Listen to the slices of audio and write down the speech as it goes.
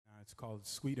It's called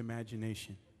Sweet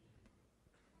Imagination.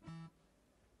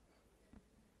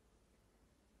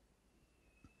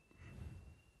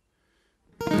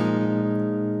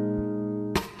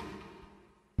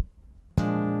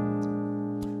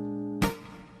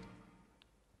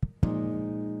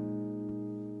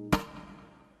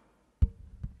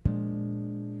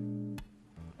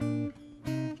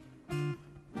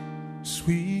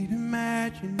 Sweet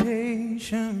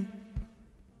imagination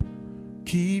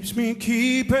keeps me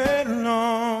keeping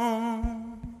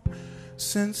on,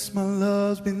 since my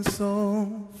love's been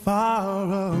so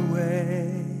far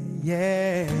away.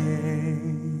 Yeah,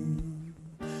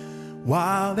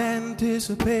 wild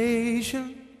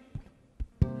anticipation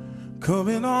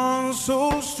coming on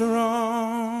so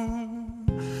strong,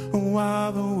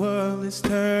 while the world is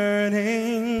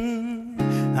turning.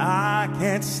 I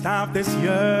can't stop this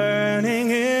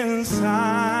yearning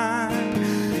inside.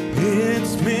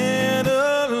 It's been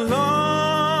a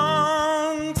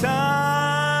long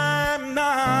time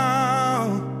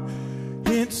now.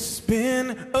 It's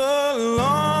been a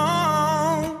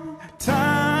long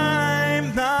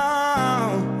time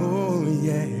now. Oh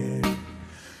yeah.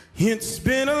 It's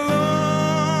been a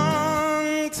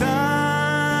long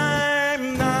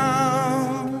time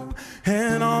now.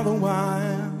 And all the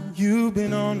while you've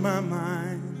been on my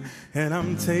mind, and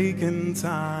I'm taking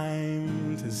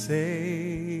time to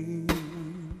say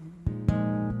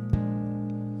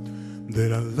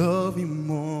that I love you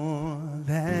more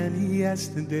than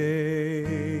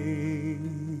yesterday.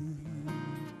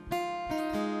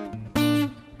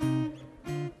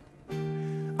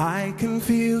 I can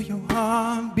feel your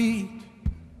heartbeat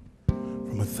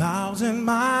from 1,000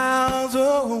 miles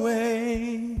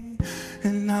away,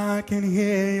 and I can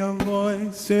hear your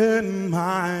voice in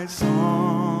my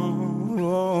songs.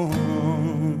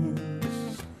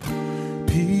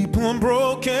 People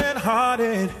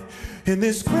broken-hearted in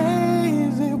this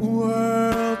crazy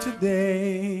world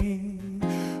today.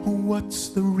 What's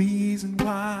the reason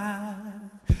why?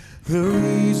 The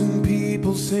reason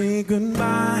people say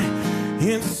goodbye.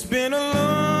 It's been a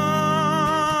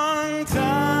long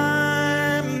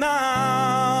time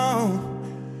now.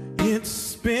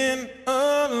 It's been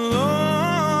a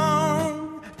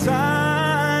long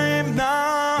time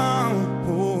now.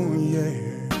 Oh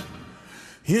yeah.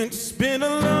 It's been a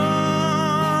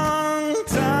long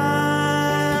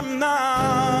time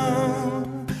now.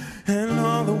 And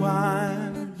all the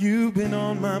while you've been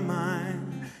on my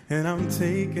mind, and I'm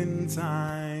taking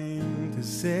time to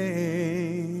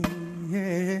say,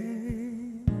 yeah,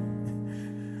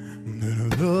 that I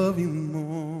love you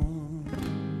more.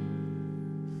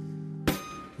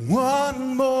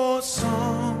 One more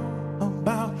song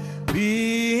about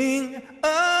being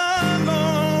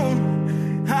alone.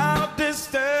 How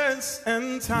distance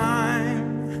and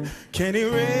time can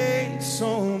erase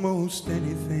almost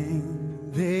anything.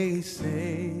 They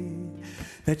say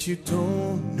that you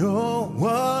don't know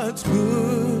what's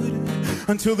good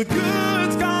until the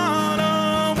good's gone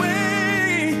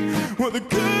away. Well, the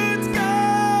good's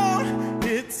gone.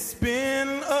 It's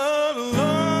been a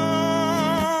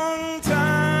long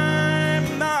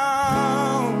time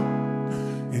now,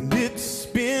 and it's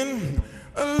been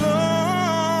a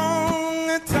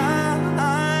long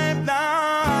time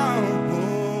now.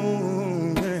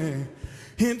 Oh, yeah.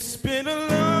 It's been a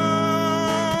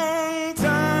long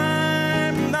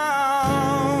time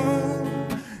now,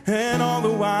 and all the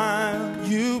while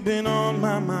you've been on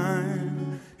my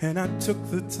mind, and I took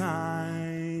the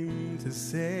time to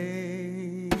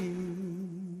say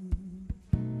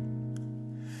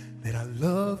that I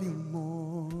love you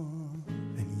more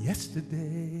than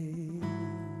yesterday.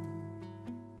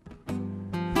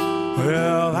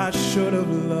 Well, I should have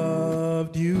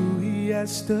loved you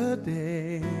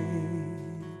yesterday,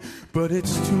 but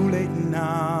it's too late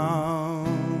now,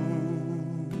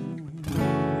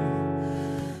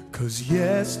 'cause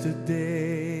yesterday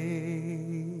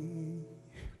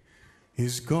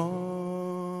is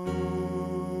gone.